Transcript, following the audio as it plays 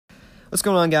What's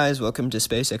going on, guys? Welcome to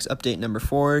SpaceX update number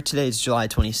 4. Today is July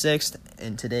 26th,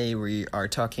 and today we are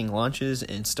talking launches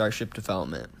and Starship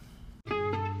development.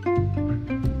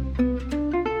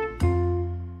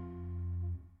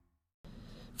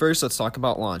 First, let's talk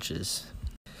about launches.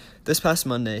 This past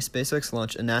Monday, SpaceX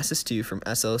launched Onassis 2 from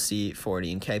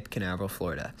SLC-40 in Cape Canaveral,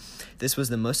 Florida. This was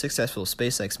the most successful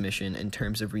SpaceX mission in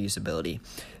terms of reusability.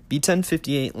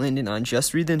 B-1058 landed on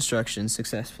Just Read the Instructions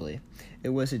successfully. It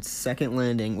was its second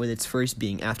landing, with its first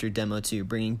being after Demo 2,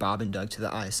 bringing Bob and Doug to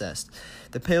the ISS.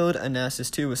 The payload Onassis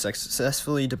 2 was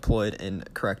successfully deployed in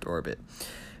correct orbit.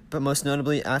 But most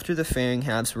notably, after the fairing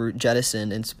halves were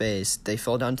jettisoned in space, they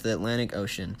fell down to the Atlantic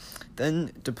Ocean,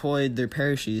 then deployed their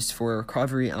parachutes for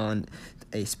recovery on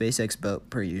a SpaceX boat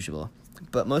per usual.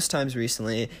 But most times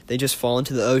recently, they just fall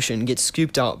into the ocean and get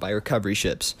scooped out by recovery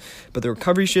ships. But the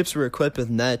recovery ships were equipped with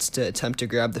nets to attempt to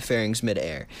grab the fairings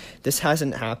mid-air. This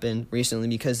hasn't happened recently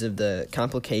because of the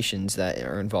complications that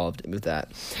are involved with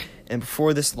that. And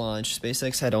before this launch,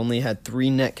 SpaceX had only had 3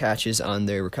 net catches on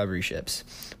their recovery ships.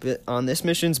 But on this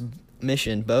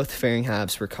mission, both fairing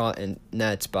halves were caught in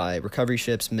nets by recovery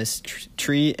ships Miss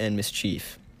Tree and Miss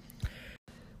Chief.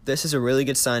 This is a really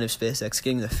good sign of SpaceX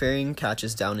getting the fairing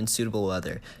catches down in suitable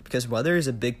weather, because weather is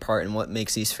a big part in what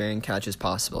makes these fairing catches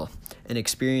possible, and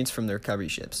experience from the recovery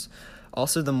ships.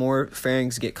 Also, the more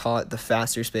fairings get caught, the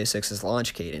faster SpaceX's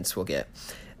launch cadence will get,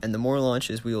 and the more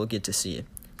launches we will get to see.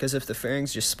 Because if the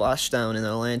fairings just splash down in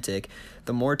the Atlantic,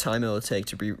 the more time it will take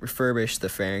to refurbish the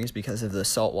fairings because of the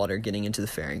salt water getting into the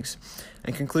fairings.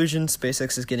 In conclusion,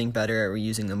 SpaceX is getting better at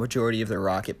reusing the majority of their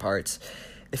rocket parts.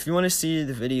 If you want to see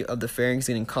the video of the fairings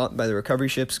getting caught by the recovery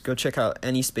ships, go check out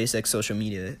any SpaceX social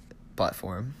media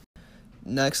platform.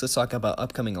 Next, let's talk about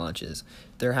upcoming launches.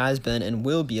 There has been and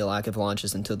will be a lack of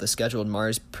launches until the scheduled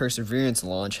Mars Perseverance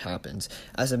launch happens.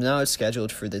 As of now, it's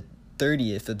scheduled for the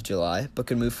 30th of July, but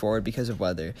could move forward because of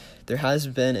weather. There has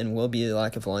been and will be a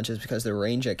lack of launches because the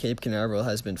range at Cape Canaveral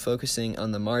has been focusing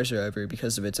on the Mars rover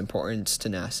because of its importance to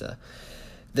NASA.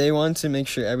 They want to make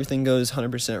sure everything goes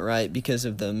 100% right because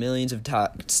of the millions of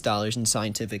dollars in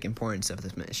scientific importance of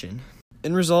this mission.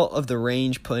 In result of the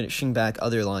range pushing back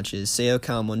other launches,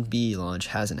 SAOCOM 1B launch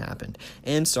hasn't happened,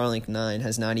 and Starlink 9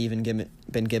 has not even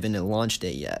been given a launch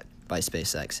date yet by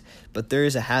SpaceX. But there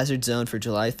is a hazard zone for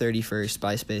July 31st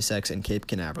by SpaceX in Cape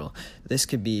Canaveral. This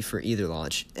could be for either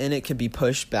launch, and it could be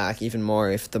pushed back even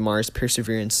more if the Mars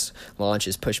Perseverance launch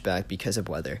is pushed back because of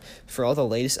weather. For all the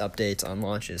latest updates on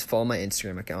launches, follow my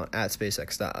Instagram account at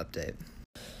SpaceX.update.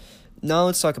 Now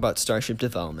let's talk about Starship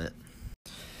development.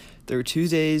 There were 2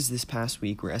 days this past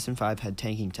week where SN5 had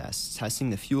tanking tests, testing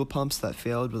the fuel pumps that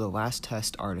failed with the last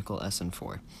test article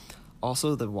SN4.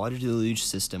 Also, the water deluge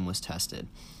system was tested.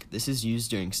 This is used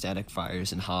during static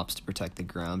fires and hops to protect the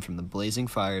ground from the blazing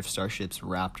fire of Starship's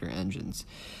Raptor engines.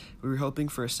 We were hoping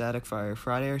for a static fire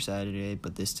Friday or Saturday,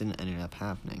 but this didn't end up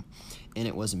happening, and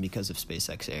it wasn't because of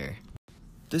SpaceX error.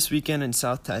 This weekend in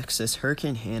South Texas,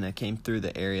 Hurricane Hannah came through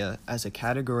the area as a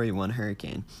Category 1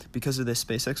 hurricane. Because of this,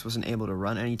 SpaceX wasn't able to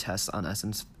run any tests on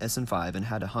SN5 and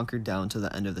had to hunker down to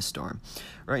the end of the storm.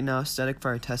 Right now, static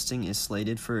fire testing is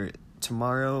slated for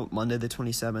tomorrow, Monday the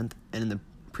 27th, and in the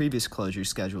previous closure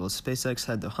schedule, SpaceX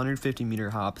had the 150-meter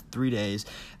hop 3 days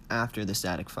after the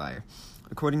static fire.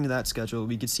 According to that schedule,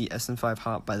 we could see SN5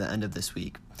 hop by the end of this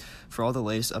week. For all the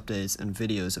latest updates and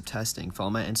videos of testing,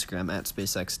 follow my Instagram at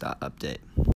SpaceX.update.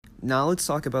 Now let's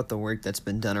talk about the work that's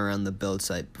been done around the build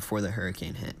site before the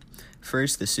hurricane hit.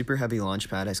 First, the Super Heavy launch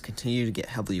pad has continued to get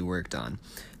heavily worked on.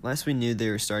 Last we knew,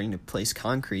 they were starting to place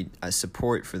concrete as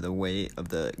support for the weight of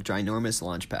the ginormous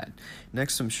launch pad.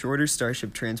 Next, some shorter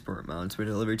Starship transport mounts were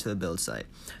delivered to the build site.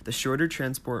 The shorter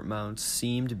transport mounts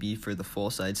seem to be for the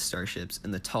full-size Starships,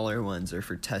 and the taller ones are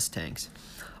for test tanks.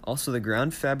 Also, the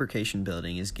ground fabrication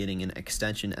building is getting an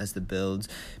extension as the build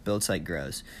site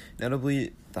grows.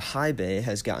 Notably, the high bay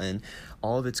has gotten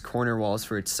all of its corner walls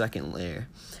for its second layer.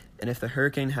 And if the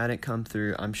hurricane hadn't come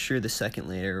through, I'm sure the second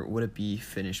layer would be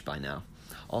finished by now.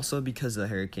 Also, because of the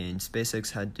hurricane,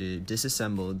 SpaceX had to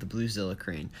disassemble the Bluezilla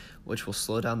crane, which will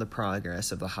slow down the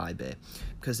progress of the high bay,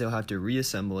 because they'll have to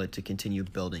reassemble it to continue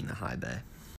building the high bay.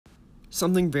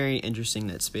 Something very interesting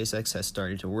that SpaceX has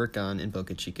started to work on in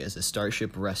Boca Chica is a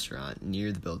Starship restaurant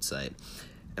near the build site.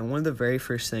 And one of the very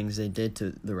first things they did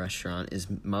to the restaurant is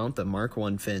mount the Mark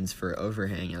I fins for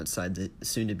overhang outside the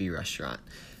soon-to-be restaurant.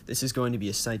 This is going to be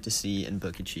a sight to see in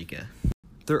Boca Chica.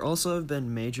 There also have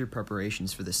been major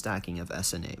preparations for the stacking of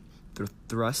SN8. The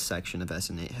thrust section of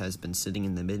SN8 has been sitting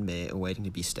in the mid-bay awaiting to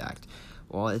be stacked.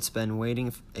 while it's been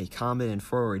waiting, a Comet and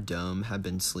forward dome have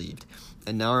been sleeved,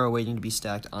 and now are waiting to be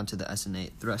stacked onto the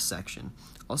SN8 thrust section.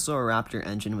 Also, a Raptor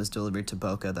engine was delivered to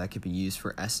Boca that could be used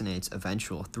for SN8's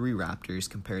eventual 3 Raptors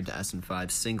compared to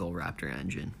SN5's single Raptor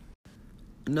engine.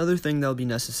 Another thing that will be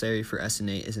necessary for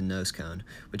SN8 is a nose cone,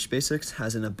 which SpaceX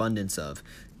has an abundance of.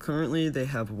 Currently, they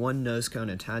have one nose cone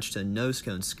attached to a nose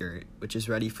cone skirt, which is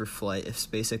ready for flight if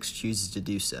SpaceX chooses to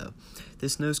do so.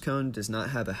 This nose cone does not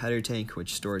have a header tank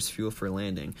which stores fuel for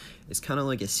landing. It's kind of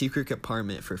like a secret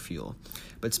compartment for fuel.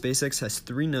 But SpaceX has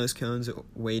 3 nose cones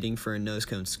waiting for a nose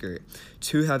cone skirt.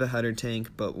 2 have a header tank,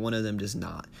 but one of them does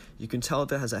not. You can tell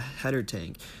if it has a header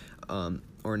tank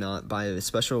or not by a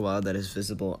special weld that is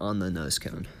visible on the nose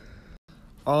cone.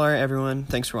 Alright everyone,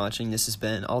 thanks for watching. This has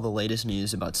been all the latest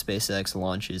news about SpaceX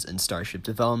launches and Starship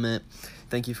development.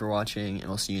 Thank you for watching, and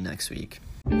we'll see you next week.